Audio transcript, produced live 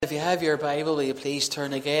if you have your Bible, will you please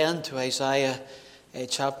turn again to Isaiah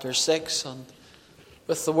chapter 6. And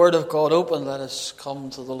with the Word of God open, let us come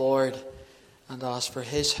to the Lord and ask for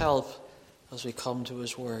His help as we come to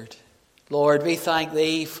His Word. Lord, we thank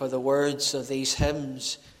Thee for the words of these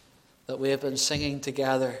hymns that we have been singing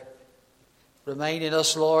together, reminding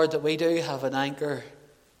us, Lord, that we do have an anchor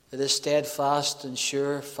that is steadfast and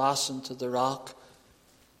sure, fastened to the rock.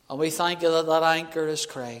 And we thank You that that anchor is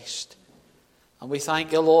Christ. And we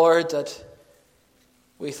thank You, Lord, for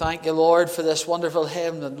this wonderful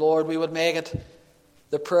hymn. And Lord, we would make it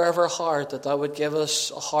the prayer of our heart that Thou would give us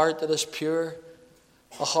a heart that is pure,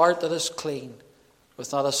 a heart that is clean,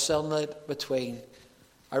 with not a sinlet between,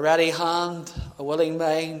 a ready hand, a willing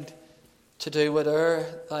mind to do whatever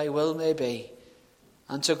Thy will may be,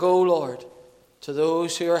 and to go, Lord, to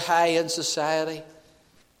those who are high in society,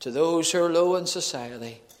 to those who are low in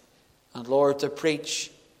society, and Lord, to preach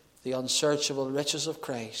the unsearchable riches of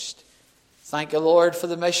Christ. Thank You, Lord, for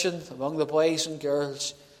the mission among the boys and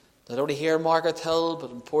girls, not only here in Market Hill,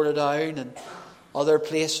 but in Portadown and other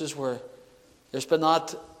places where there's been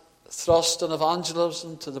that thrust in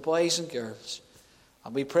evangelism to the boys and girls.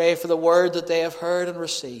 And we pray for the word that they have heard and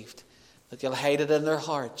received, that You'll hide it in their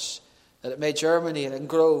hearts, that it may germinate and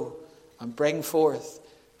grow and bring forth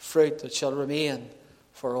fruit that shall remain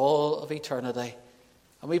for all of eternity.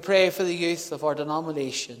 And we pray for the youth of our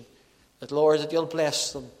denomination, that, Lord, that You'll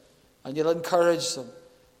bless them and You'll encourage them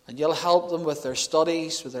and You'll help them with their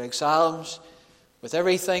studies, with their exams, with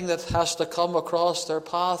everything that has to come across their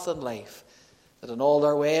path in life, that in all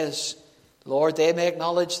their ways, Lord, they may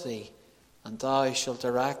acknowledge Thee and Thou shalt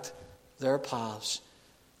direct their paths.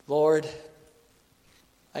 Lord,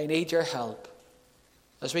 I need Your help.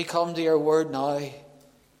 As we come to Your word now,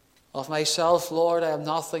 of myself, Lord, I am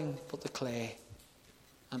nothing but the clay.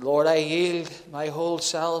 And Lord, I yield my whole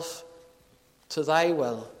self to Thy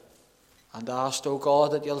will, and ask, O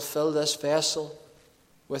God, that You'll fill this vessel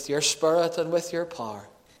with Your Spirit and with Your power,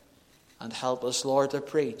 and help us, Lord, to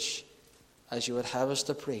preach as You would have us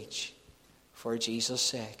to preach, for Jesus'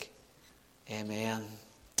 sake. Amen.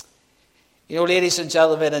 You know, ladies and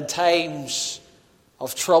gentlemen, in times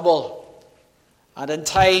of trouble and in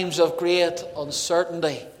times of great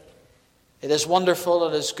uncertainty, it is wonderful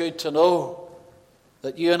and it is good to know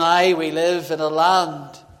that you and I, we live in a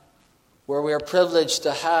land where we are privileged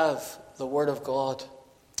to have the Word of God.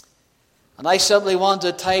 And I simply want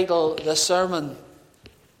to title this sermon,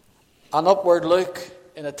 An Upward Look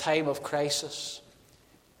in a Time of Crisis.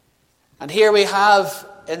 And here we have,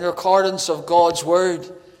 in accordance of God's Word,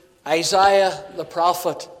 Isaiah the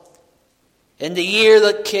prophet. In the year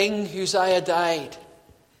that King Uzziah died,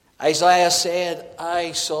 Isaiah said,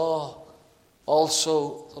 I saw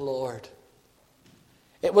also the Lord.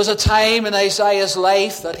 It was a time in Isaiah's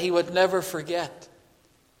life that he would never forget.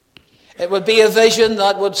 It would be a vision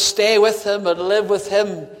that would stay with him and live with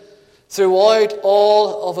him throughout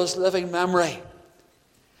all of his living memory.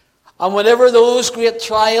 And whenever those great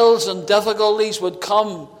trials and difficulties would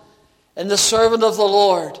come in the servant of the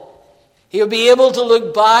Lord, he would be able to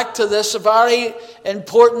look back to this very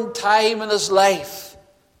important time in his life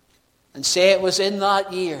and say it was in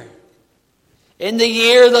that year, in the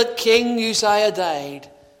year that King Uzziah died,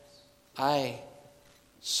 I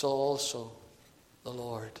saw also the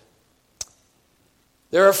Lord.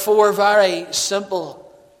 There are four very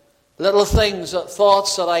simple little things,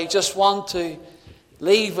 thoughts that I just want to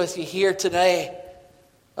leave with you here today.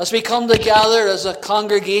 As we come together as a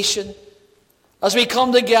congregation, as we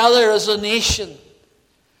come together as a nation,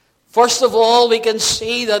 first of all, we can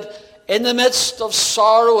see that in the midst of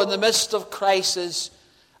sorrow, in the midst of crisis,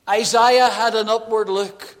 Isaiah had an upward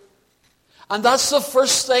look. And that's the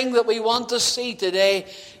first thing that we want to see today,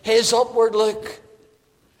 his upward look.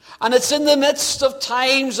 And it's in the midst of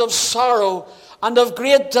times of sorrow and of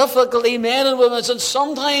great difficulty, men and women, and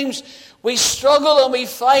sometimes we struggle and we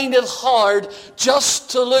find it hard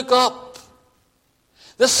just to look up.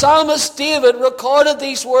 The psalmist David recorded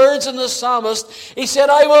these words in the psalmist. He said,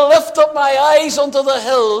 I will lift up my eyes unto the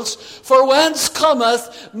hills, for whence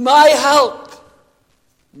cometh my help?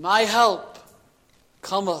 My help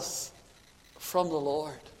cometh from the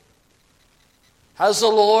Lord. Has the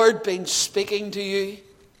Lord been speaking to you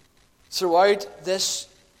throughout this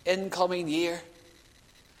incoming year?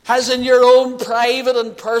 Has in your own private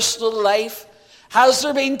and personal life, has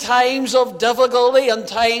there been times of difficulty and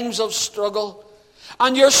times of struggle?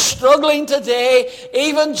 And you're struggling today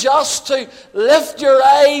even just to lift your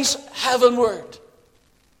eyes heavenward.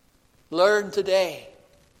 Learn today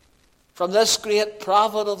from this great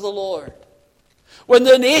prophet of the Lord when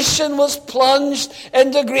the nation was plunged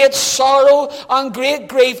into great sorrow and great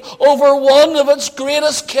grief over one of its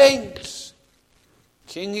greatest kings,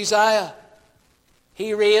 King Uzziah,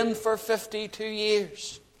 he reigned for 52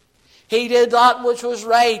 years. He did that which was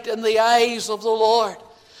right in the eyes of the Lord.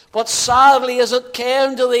 But sadly, as it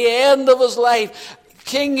came to the end of his life,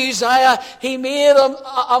 King Uzziah, he made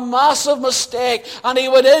a massive mistake, and he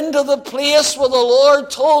went into the place where the Lord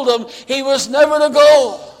told him he was never to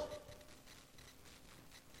go.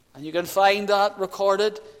 And you can find that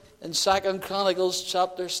recorded in 2 Chronicles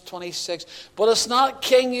chapter 26. But it's not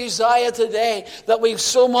King Uzziah today that we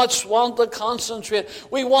so much want to concentrate.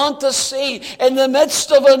 We want to see in the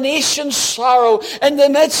midst of a nation's sorrow, in the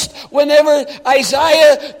midst whenever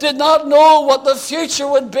Isaiah did not know what the future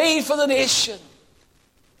would be for the nation,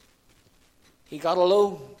 he got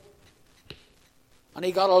alone. And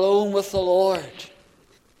he got alone with the Lord.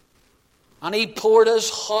 And he poured his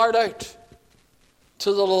heart out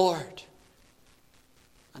to the Lord.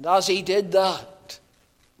 And as he did that,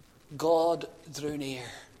 God drew near.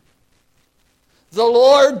 The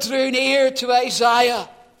Lord drew near to Isaiah.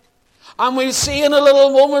 And we'll see in a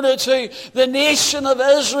little moment or two, the nation of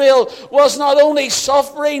Israel was not only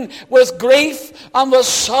suffering with grief and with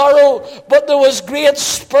sorrow, but there was great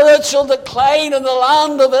spiritual decline in the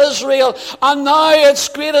land of Israel. And now its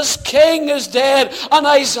greatest king is dead. And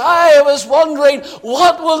Isaiah was wondering,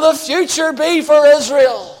 what will the future be for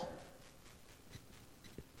Israel?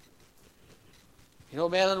 You know,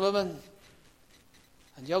 men and women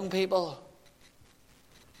and young people,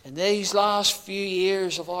 in these last few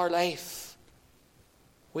years of our life,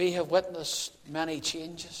 we have witnessed many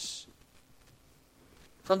changes.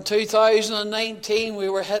 From 2019, we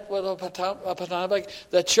were hit with a pandemic.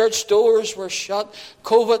 The church doors were shut.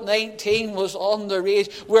 COVID-19 was on the rage.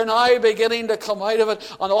 We're now beginning to come out of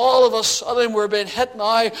it. And all of a sudden, we're being hit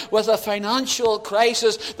now with a financial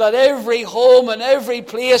crisis that every home and every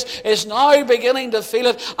place is now beginning to feel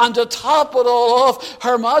it. And to top it all off,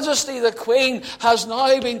 Her Majesty the Queen has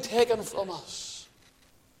now been taken from us.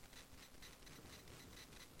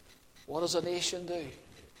 What does a nation do?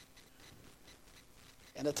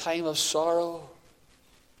 In a time of sorrow,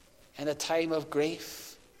 in a time of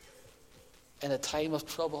grief, in a time of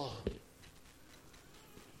trouble,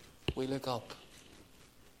 we look up.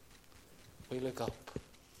 We look up.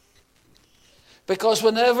 Because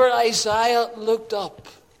whenever Isaiah looked up,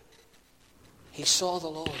 he saw the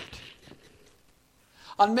Lord.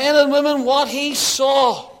 And men and women, what he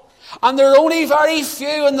saw, and there are only very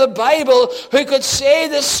few in the Bible who could say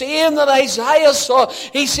the same that Isaiah saw.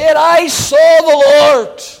 He said, I saw the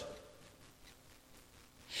Lord.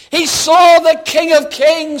 He saw the King of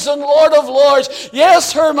Kings and Lord of Lords.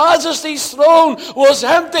 Yes, Her Majesty's throne was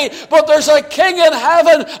empty, but there's a King in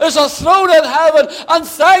heaven. There's a throne in heaven, and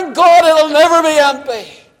thank God it'll never be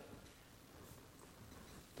empty.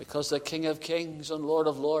 Because the King of Kings and Lord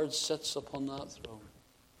of Lords sits upon that throne.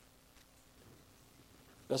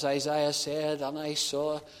 Because Isaiah said, and I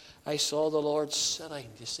saw the Lord sitting.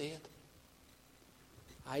 Do you see it?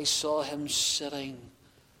 I saw him sitting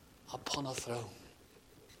upon a throne.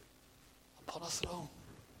 Upon a throne.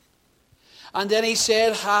 And then he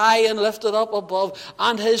said, high and lifted up above,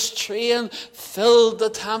 and his train filled the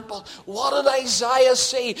temple. What did Isaiah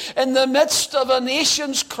see? In the midst of a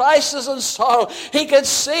nation's crisis and sorrow, he could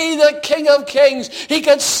see the King of Kings. He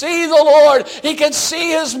could see the Lord. He could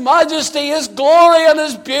see his majesty, his glory, and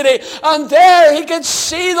his beauty. And there he could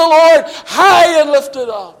see the Lord high and lifted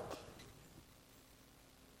up.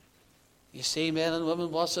 You see, men and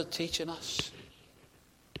women, what's it teaching us?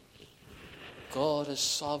 God is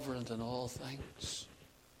sovereign in all things.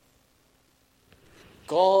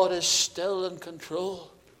 God is still in control.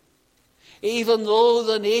 Even though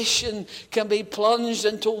the nation can be plunged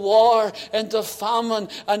into war, into famine,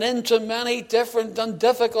 and into many different and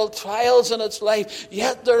difficult trials in its life,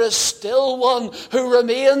 yet there is still one who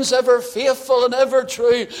remains ever faithful and ever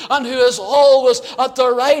true, and who is always at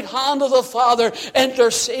the right hand of the Father,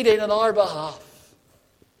 interceding on our behalf.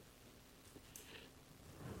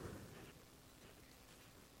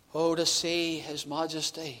 Oh, to see his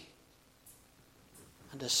majesty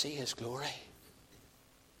and to see his glory.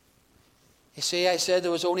 You see, I said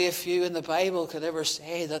there was only a few in the Bible could ever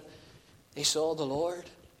say that they saw the Lord.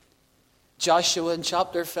 Joshua in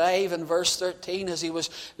chapter 5 and verse 13, as he was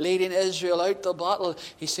leading Israel out to battle,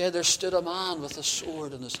 he said there stood a man with a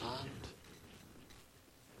sword in his hand.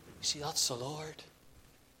 You see, that's the Lord.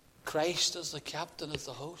 Christ is the captain of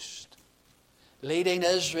the host, leading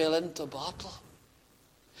Israel into battle.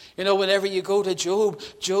 You know, whenever you go to Job,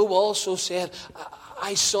 Job also said,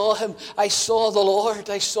 I saw him, I saw the Lord,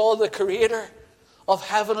 I saw the Creator of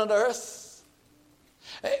heaven and earth.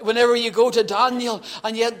 Whenever you go to Daniel,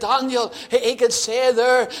 and yet Daniel, he could say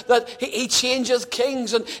there that he changes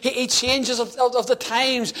kings and he changes of the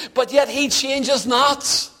times, but yet he changes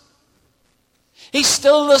not. He's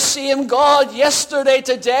still the same God yesterday,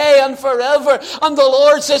 today, and forever. And the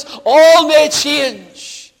Lord says, all may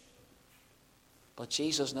change. But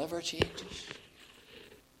Jesus never changes.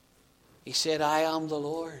 He said, I am the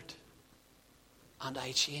Lord, and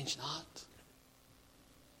I change not.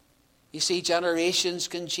 You see, generations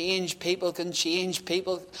can change, people can change,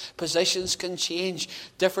 positions can change,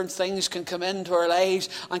 different things can come into our lives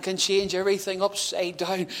and can change everything upside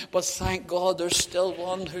down. But thank God there's still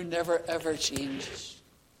one who never ever changes.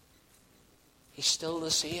 He's still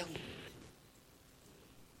the same.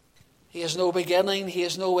 He has no beginning, he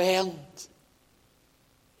has no end.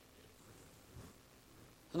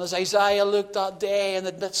 And as Isaiah looked that day in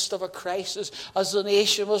the midst of a crisis, as the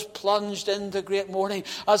nation was plunged into great mourning,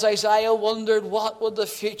 as Isaiah wondered what would the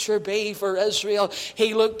future be for Israel,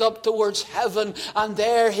 he looked up towards heaven, and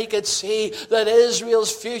there he could see that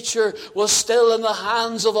Israel's future was still in the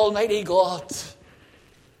hands of Almighty God. It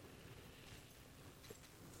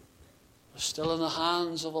was still in the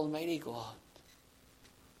hands of Almighty God.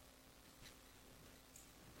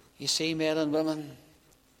 You see, men and women,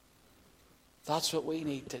 that's what we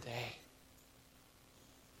need today.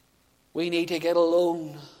 We need to get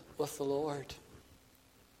alone with the Lord.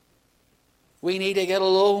 We need to get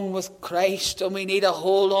alone with Christ, and we need to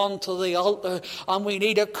hold on to the altar, and we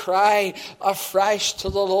need to cry afresh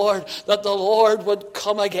to the Lord that the Lord would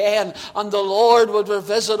come again and the Lord would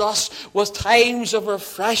revisit us with times of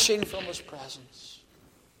refreshing from His presence.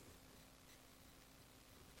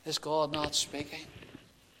 Is God not speaking?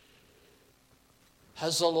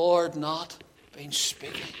 Has the Lord not been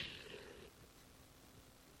speaking?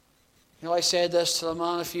 You know, I said this to a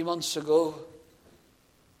man a few months ago.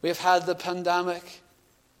 We've had the pandemic.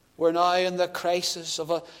 We're now in the crisis of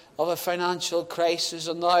a financial crisis,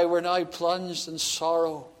 and we're now plunged in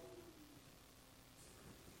sorrow.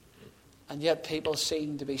 And yet people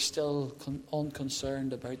seem to be still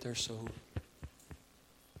unconcerned about their soul.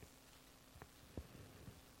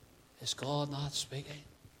 Is God not speaking?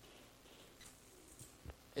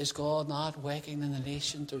 Is God not waking in the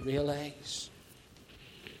nation to realize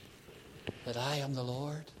that I am the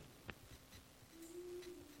Lord?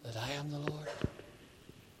 That I am the Lord?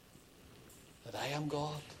 That I am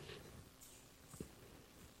God?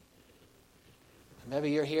 And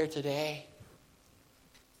maybe you're here today.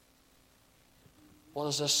 What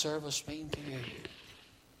does this service mean to you?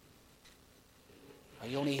 Are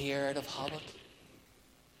you only here out of habit?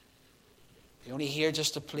 Are you only here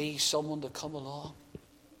just to please someone to come along?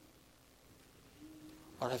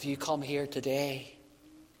 Or have you come here today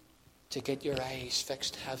to get your eyes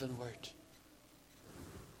fixed heavenward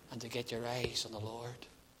and to get your eyes on the Lord?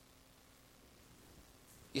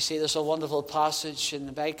 You see, there's a wonderful passage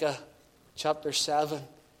in Micah chapter 7.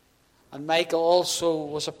 And Micah also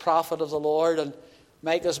was a prophet of the Lord, and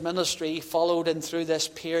Micah's ministry followed in through this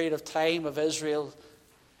period of time of Israel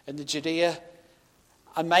in the Judea.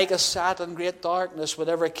 And Micah sat in great darkness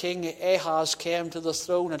whenever King Ahaz came to the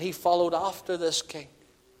throne, and he followed after this king.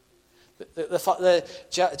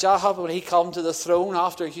 Jehoshaphat, when he came to the throne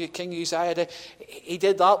after King Uzziah, he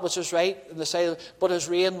did that which was right in the sight, but his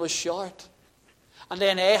reign was short. And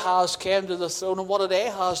then Ahaz came to the throne, and what did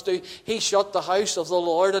Ahaz do? He shut the house of the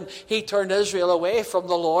Lord, and he turned Israel away from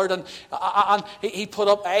the Lord, and he put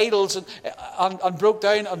up idols and broke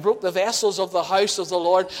the vessels of the house of the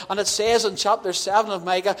Lord. And it says in chapter 7 of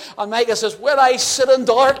Micah, and Micah says, "When I sit in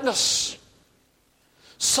darkness,"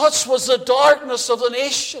 such was the darkness of the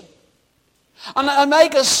nation. And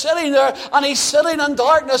Micah's sitting there, and he's sitting in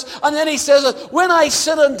darkness, and then he says, "When I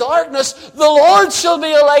sit in darkness, the Lord shall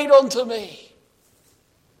be a light unto me."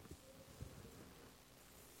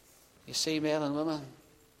 You see, men and women,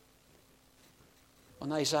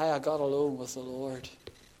 when Isaiah got alone with the Lord,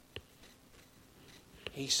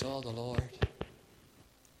 he saw the Lord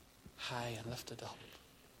high and lifted up.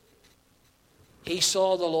 He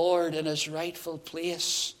saw the Lord in his rightful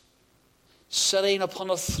place, sitting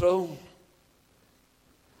upon a throne.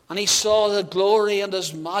 And he saw the glory and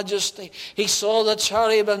his majesty. He saw the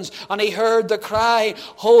cherubims, and he heard the cry,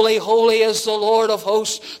 "Holy, holy is the Lord of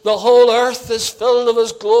hosts. The whole earth is filled of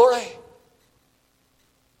his glory."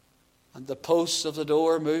 And the posts of the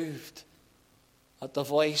door moved at the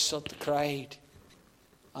voice that cried,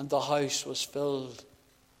 and the house was filled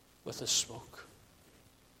with the smoke.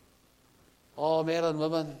 Oh, men and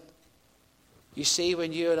women, you see,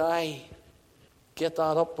 when you and I get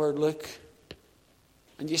that upward look,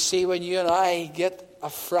 and you see, when you and I get a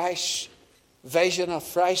fresh vision, a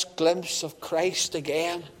fresh glimpse of Christ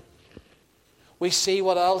again. We see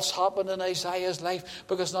what else happened in Isaiah's life,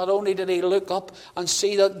 because not only did he look up and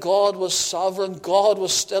see that God was sovereign, God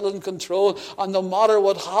was still in control, and no matter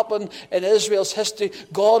what happened in Israel's history,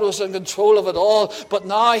 God was in control of it all, but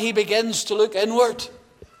now he begins to look inward.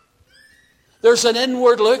 There's an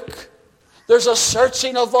inward look. There's a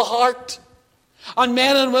searching of the heart. And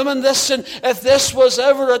men and women, listen, if this was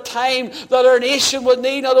ever a time that our nation would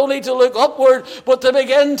need not only to look upward, but to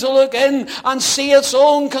begin to look in and see its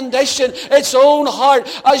own condition, its own heart,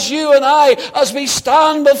 as you and I, as we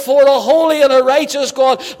stand before a holy and a righteous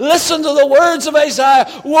God, listen to the words of Isaiah.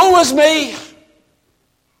 Woe is me!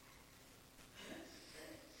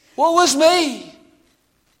 Woe is me!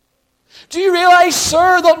 Do you realize,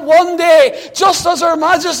 sir, that one day, just as Her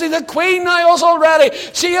Majesty the Queen now is already,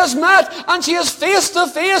 she has met and she is face to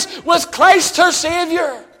face with Christ her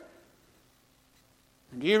Saviour?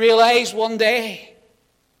 And do you realize one day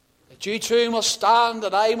that you too must stand,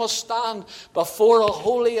 that I must stand before a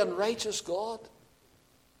holy and righteous God?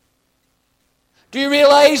 Do you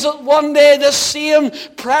realize that one day the same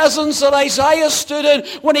presence that Isaiah stood in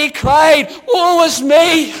when he cried, "Woe is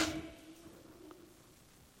me!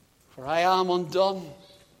 For I am undone,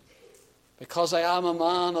 because I am a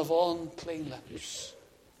man of unclean lips."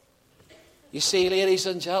 You see, ladies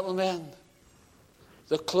and gentlemen,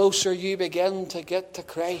 the closer you begin to get to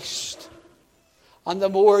Christ, and the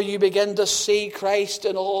more you begin to see Christ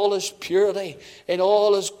in all His purity, in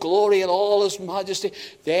all His glory, in all His majesty,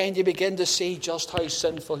 then you begin to see just how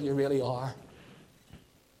sinful you really are.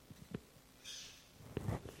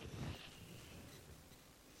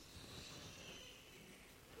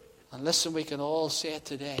 And listen, we can all say it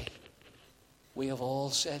today. We have all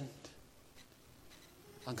sinned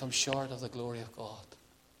and come short of the glory of God.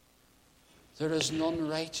 There is none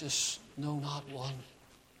righteous, no, not one.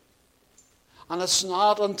 And it's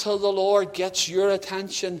not until the Lord gets your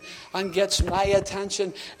attention and gets my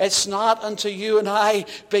attention, it's not until you and I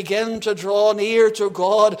begin to draw near to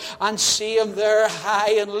God and see Him there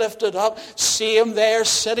high and lifted up, see Him there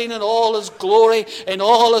sitting in all His glory, in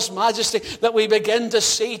all His majesty, that we begin to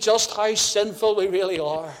see just how sinful we really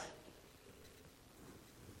are.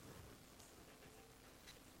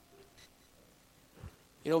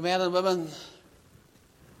 You know, men and women,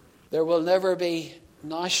 there will never be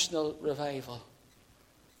national revival,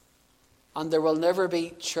 and there will never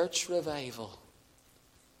be church revival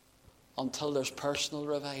until there's personal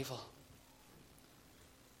revival.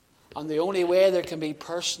 And the only way there can be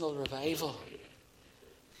personal revival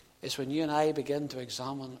is when you and I begin to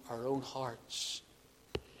examine our own hearts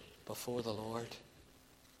before the Lord.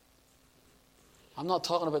 I'm not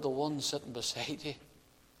talking about the one sitting beside you.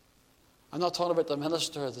 I'm not talking about the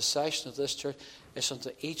minister or the session of this church. It's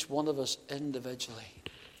unto each one of us individually.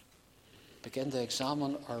 Begin to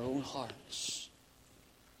examine our own hearts.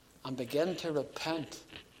 And begin to repent.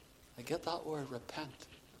 I get that word, repent.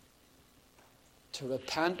 To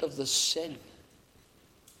repent of the sin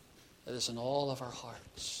that is in all of our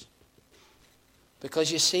hearts. Because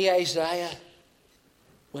you see, Isaiah,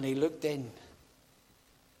 when he looked in,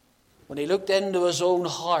 when he looked into his own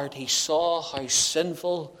heart, he saw how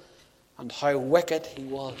sinful and how wicked he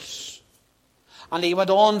was. And he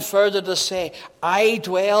went on further to say, I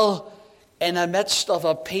dwell in the midst of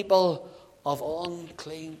a people of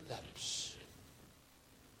unclean lips.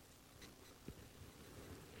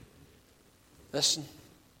 Listen,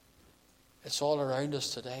 it's all around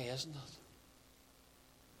us today, isn't it?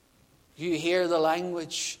 You hear the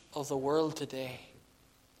language of the world today.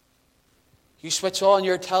 You switch on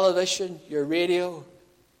your television, your radio,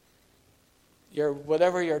 your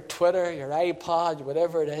whatever, your Twitter, your iPod,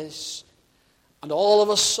 whatever it is, and all of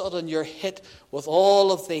a sudden you're hit with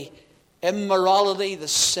all of the immorality, the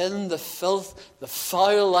sin, the filth, the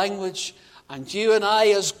foul language. And you and I,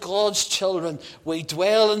 as God's children, we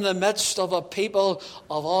dwell in the midst of a people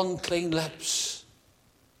of unclean lips.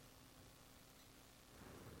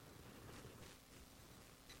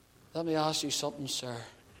 Let me ask you something, sir.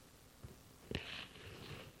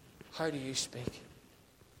 How do you speak?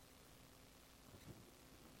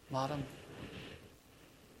 Madam,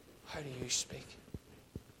 how do you speak?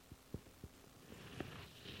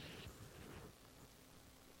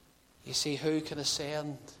 You see, who can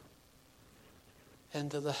ascend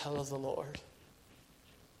into the hill of the Lord?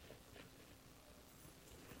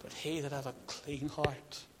 But he that hath a clean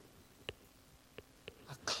heart.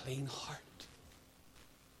 A clean heart.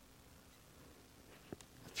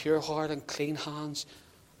 A pure heart and clean hands,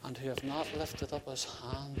 and who have not lifted up his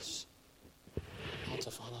hands unto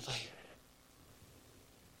vanity.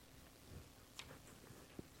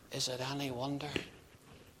 Is it any wonder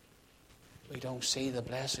we don't see the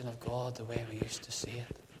blessing of God the way we used to see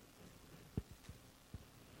it.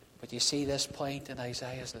 But you see this point in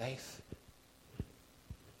Isaiah's life.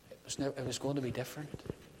 It was going to be different.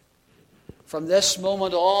 From this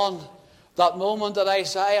moment on, that moment that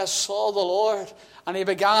Isaiah saw the Lord and he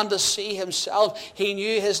began to see himself, he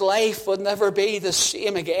knew his life would never be the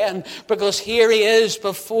same again, because here he is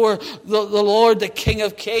before the Lord, the King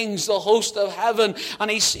of Kings, the host of heaven,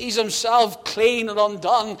 and he sees himself clean and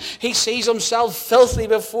undone. He sees himself filthy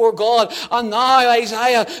before God, and now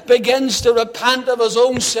Isaiah begins to repent of his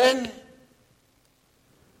own sin.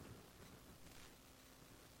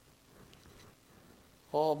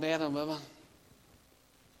 Oh, men and women,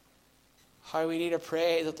 how we need to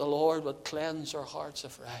pray that the Lord would cleanse our hearts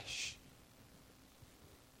afresh.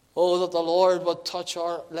 Oh, that the Lord would touch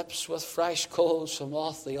our lips with fresh coals from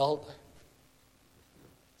off the altar.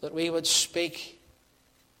 That we would speak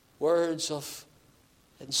words of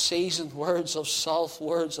in season, words of self,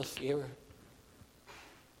 words of fear.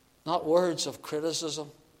 Not words of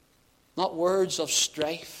criticism, not words of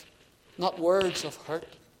strife, not words of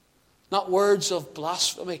hurt. Not words of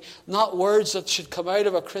blasphemy. Not words that should come out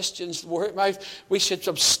of a Christian's mouth. We should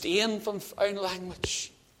abstain from foul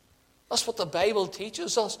language. That's what the Bible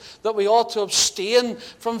teaches us. That we ought to abstain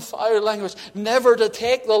from foul language. Never to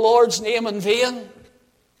take the Lord's name in vain.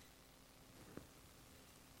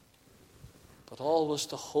 But always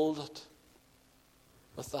to hold it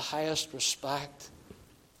with the highest respect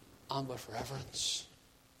and with reverence.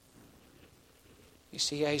 You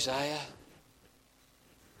see, Isaiah,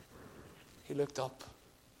 he looked up.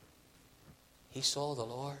 He saw the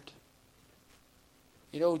Lord.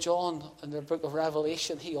 You know, John, in the book of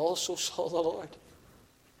Revelation, he also saw the Lord.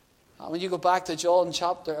 And when you go back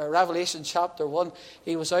to Revelation chapter 1,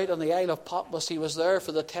 he was out on the Isle of Patmos. He was there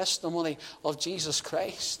for the testimony of Jesus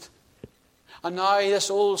Christ. And now this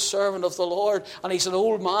old servant of the Lord, and he's an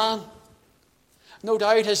old man. No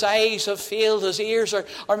doubt his eyes have failed, his ears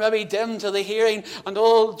are maybe dim to the hearing. And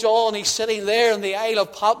old John, he's sitting there in the Isle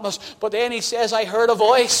of Patmos. But then he says, I heard a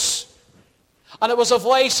voice. And it was a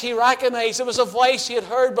voice he recognized. It was a voice he had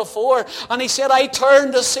heard before. And he said, I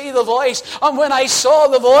turned to see the voice. And when I saw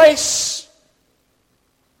the voice,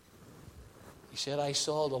 he said, I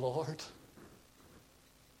saw the Lord.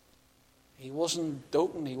 He wasn't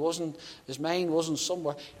doting. His mind wasn't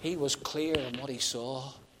somewhere. He was clear in what he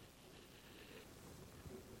saw.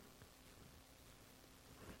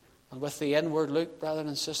 And with the inward look, brothers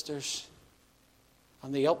and sisters,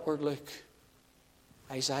 and the upward look,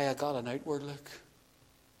 Isaiah got an outward look.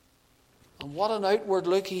 And what an outward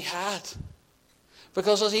look he had.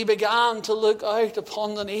 Because as he began to look out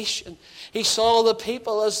upon the nation, he saw the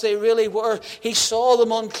people as they really were. He saw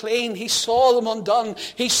them unclean. He saw them undone.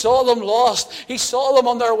 He saw them lost. He saw them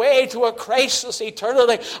on their way to a crisis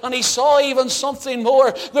eternity. And he saw even something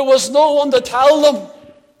more. There was no one to tell them.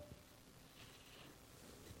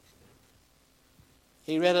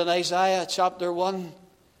 He read in Isaiah chapter 1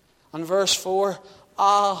 and verse 4,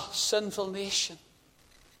 Ah, sinful nation.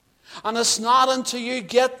 And it's not until you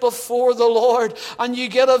get before the Lord and you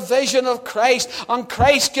get a vision of Christ and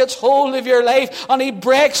Christ gets hold of your life and he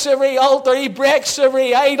breaks every altar, he breaks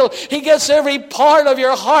every idol, he gets every part of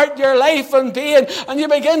your heart, your life and being, and you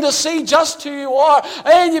begin to see just who you are,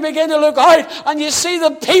 and you begin to look out and you see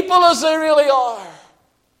the people as they really are.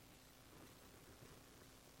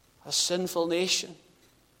 A sinful nation.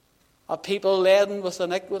 A people laden with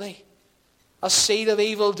iniquity, a seed of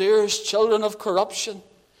evildoers, children of corruption.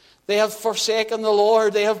 They have forsaken the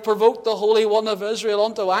Lord. They have provoked the Holy One of Israel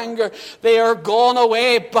unto anger. They are gone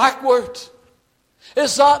away backward.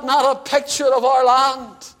 Is that not a picture of our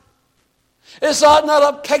land? Is that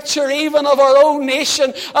not a picture even of our own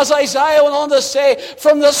nation? As Isaiah went on to say,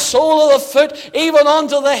 from the sole of the foot even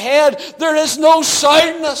unto the head, there is no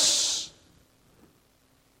soundness.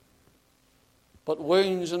 But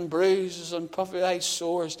wounds and bruises and puffy-eyed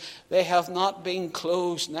sores, they have not been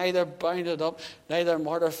closed, neither bounded up, neither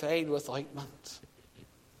mortified with ointment.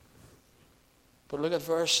 But look at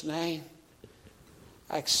verse 9.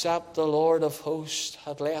 Except the Lord of hosts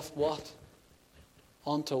had left what?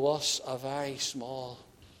 Unto us a very small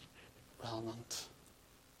remnant.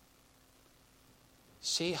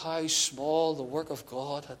 See how small the work of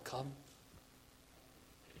God had come.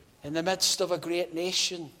 In the midst of a great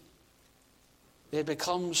nation, they had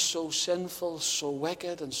become so sinful, so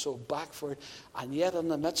wicked, and so backward. And yet in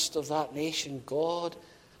the midst of that nation, God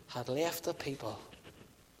had left a people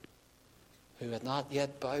who had not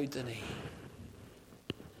yet bowed the knee.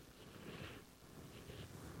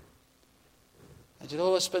 And you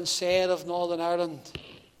know what's been said of Northern Ireland?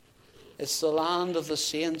 It's the land of the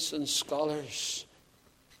saints and scholars.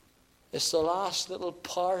 It's the last little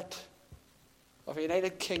part of the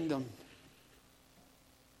United Kingdom.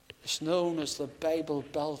 It's known as the Bible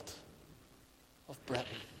Belt of Britain.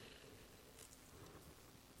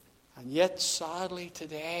 And yet, sadly,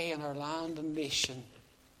 today in our land and nation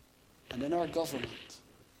and in our government,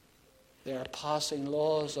 they are passing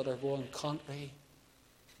laws that are going contrary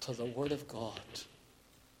to the Word of God.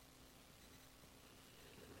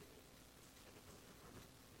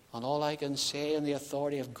 And all I can say in the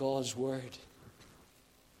authority of God's Word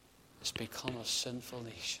is become a sinful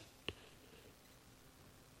nation.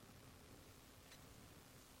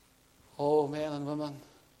 Oh, men and women,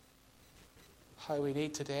 how we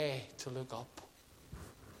need today to look up.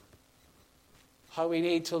 How we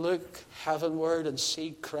need to look heavenward and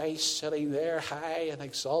see Christ sitting there high and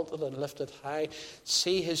exalted and lifted high.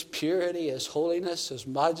 See His purity, His holiness, His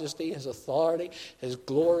majesty, His authority, His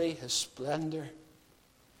glory, His splendor.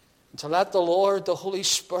 And to let the Lord, the Holy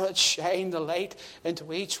Spirit, shine the light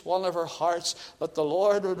into each one of our hearts. That the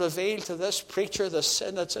Lord would reveal to this preacher the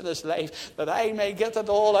sin that's in his life, that I may get it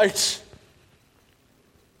all out.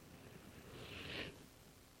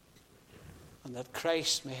 And that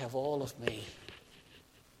Christ may have all of me.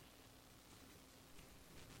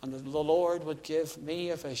 And that the Lord would give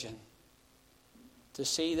me a vision to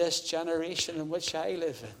see this generation in which I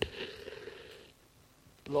live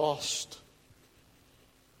in lost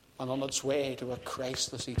and on its way to a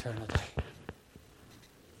Christless eternity.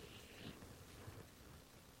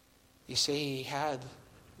 You see, he had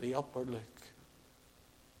the upward look.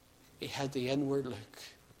 He had the inward look.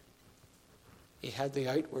 He had the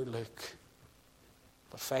outward look.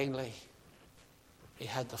 But finally, he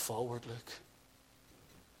had the forward look.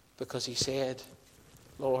 Because he said,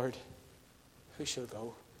 Lord, who shall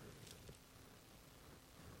go?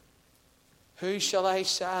 Who shall I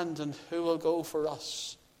send and who will go for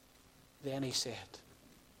us? Then he said,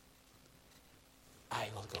 I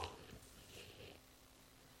will go.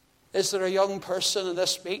 Is there a young person in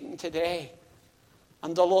this meeting today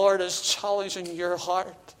and the Lord is challenging your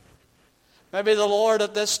heart? Maybe the Lord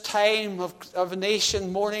at this time of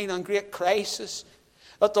nation mourning and great crisis,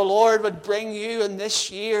 that the Lord would bring you in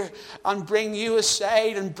this year and bring you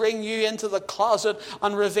aside and bring you into the closet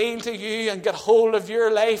and reveal to you and get hold of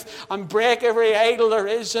your life and break every idol there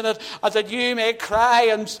is in it, and that you may cry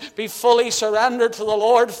and be fully surrendered to the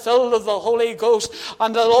Lord, filled with the Holy Ghost.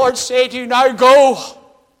 And the Lord say to you, now go.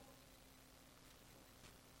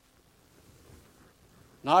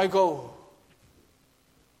 Now go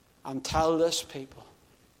and tell this people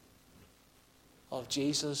of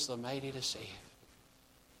Jesus, the mighty to save.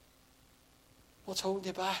 What's holding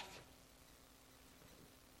you back?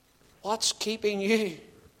 What's keeping you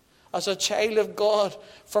as a child of God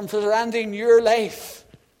from surrendering your life?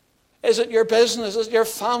 Is it your business? Is it your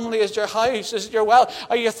family? Is it your house? Is it your wealth?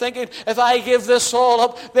 Are you thinking, if I give this all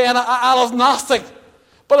up, then I'll have nothing?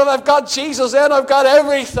 But if I've got Jesus, then I've got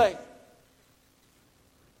everything.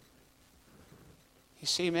 You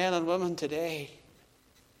see, men and women today,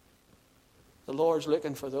 the Lord's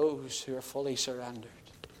looking for those who are fully surrendered.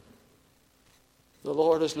 The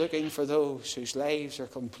Lord is looking for those whose lives are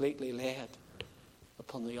completely laid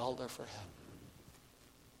upon the altar for Him.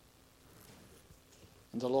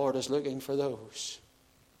 And the Lord is looking for those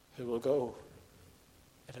who will go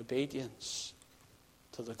in obedience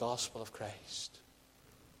to the gospel of Christ.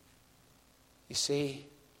 You see,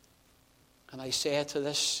 and I say to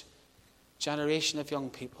this generation of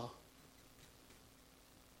young people,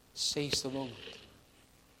 seize the moment.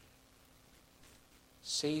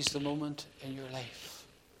 Seize the moment in your life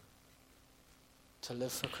to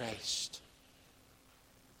live for Christ.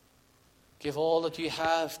 Give all that you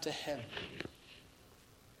have to Him.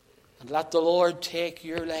 And let the Lord take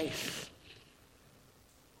your life.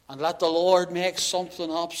 And let the Lord make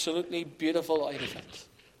something absolutely beautiful out of it.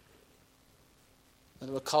 And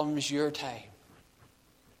it becomes your time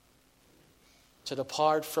to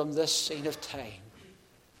depart from this scene of time.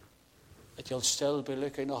 That you'll still be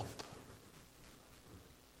looking up.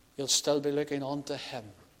 You'll still be looking unto Him,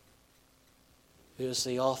 who is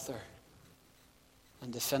the author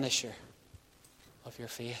and the finisher of your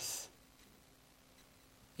faith.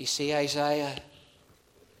 You see, Isaiah,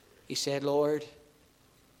 he said, Lord,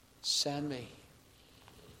 send me.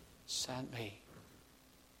 Send me.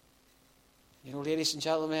 You know, ladies and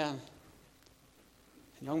gentlemen,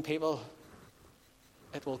 and young people,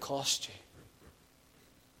 it will cost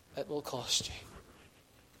you. It will cost you.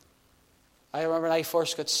 I remember when I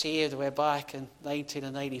first got saved way back in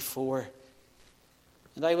 1994.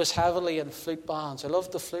 And I was heavily in flute bands. I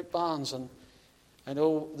loved the flute bands. And I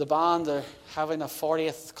know the band are having a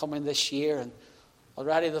 40th coming this year. And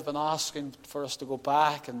Already they've been asking for us to go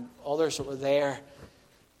back, and others that were there.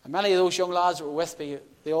 And many of those young lads that were with me,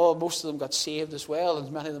 most of them got saved as well,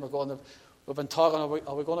 and many of them are going, we've been talking,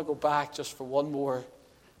 are we going to go back just for one more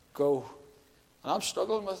go? And I'm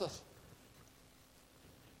struggling with it.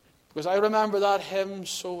 Because I remember that hymn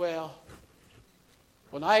so well.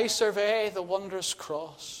 When I survey the wondrous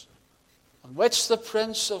cross, on which the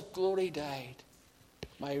Prince of Glory died,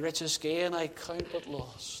 my richest gain I count but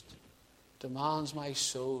lost, demands my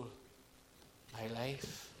soul, my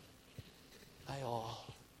life, my all.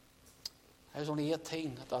 I was only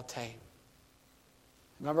 18 at that time.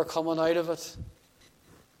 I remember coming out of it,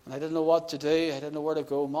 and I didn't know what to do. I didn't know where to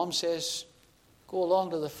go. Mum says, go along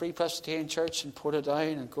to the Free Presbyterian Church in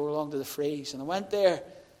Portadown and go along to the Frees. And I went there,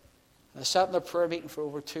 and I sat in a prayer meeting for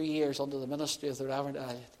over 2 years under the ministry of the Reverend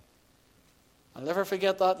Elliot. I'll never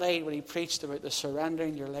forget that night when he preached about the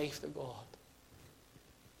surrendering your life to God.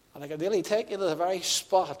 And I could nearly take you to the very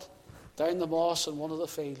spot down the moss in one of the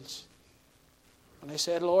fields. And I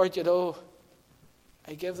said, Lord,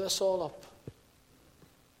 I give this all up.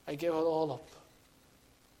 I give it all up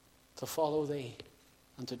to follow thee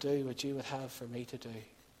and to do what you would have for me to do.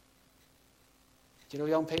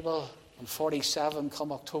 Young people, I'm 47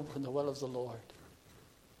 come October in the will of the Lord.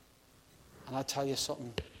 And I tell you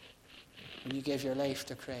something. When you give your life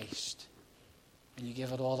to Christ and you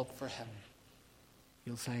give it all up for him,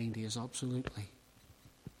 you'll find he is absolutely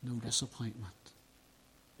no disappointment.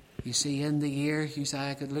 You see, in the year,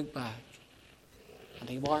 Uzziah could look back, and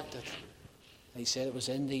he marked it. And he said it was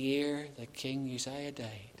in the year that King Uzziah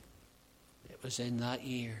died. It was in that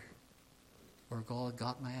year where God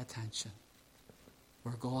got my attention,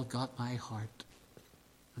 where God got my heart,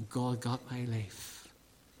 and God got my life.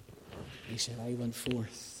 He said, I went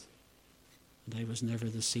forth, and I was never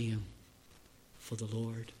the same for the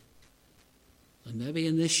Lord. And maybe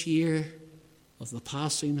in this year of the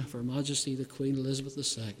passing of Her Majesty the Queen Elizabeth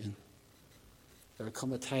II, there will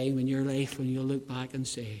come a time in your life when you'll look back and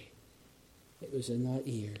say, it was in that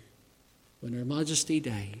year when Her Majesty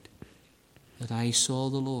died that I saw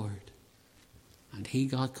the Lord, and he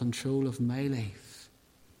got control of my life,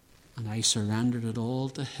 and I surrendered it all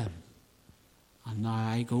to him. And now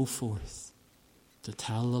I go forth to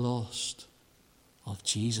tell the lost of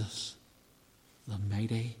Jesus, the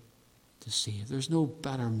mighty to save. There's no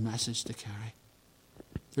better message to carry.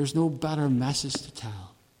 There's no better message to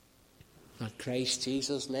tell. That Christ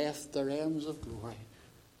Jesus left the realms of glory.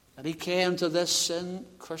 That he came to this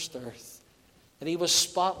sin-cursed earth. That he was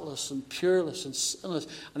spotless and pureless and sinless.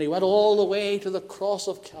 And he went all the way to the cross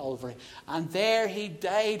of Calvary. And there he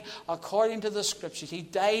died according to the Scriptures. He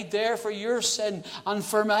died there for your sin and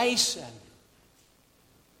for my sin.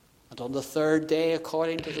 And on the third day,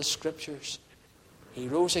 according to the Scriptures, he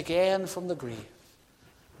rose again from the grave.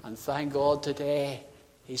 And thank God today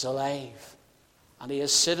he's alive. And he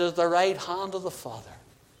is seated at the right hand of the Father.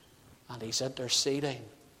 And he's interceding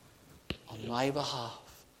on my behalf.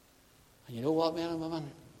 And you know what, men and women?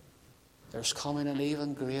 There's coming an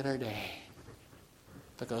even greater day.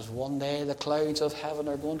 Because one day the clouds of heaven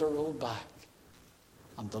are going to roll back.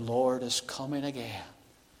 And the Lord is coming again.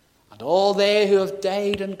 And all they who have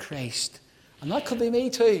died in Christ, and that could be me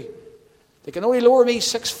too. They can only lower me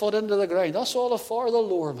 6 foot into the ground. That's all the far they'll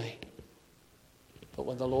lower me. But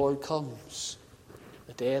when the Lord comes,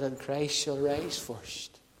 the dead in Christ shall rise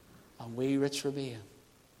first, and we which remain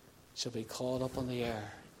shall be caught up in the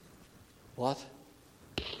air. What?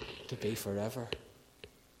 To be forever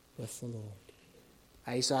with the Lord.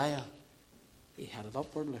 Isaiah, he had an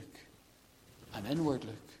upward look, an inward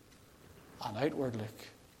look, an outward look,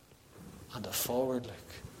 and a forward look.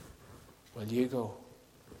 Will you go?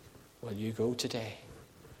 Will you go today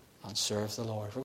and serve the Lord?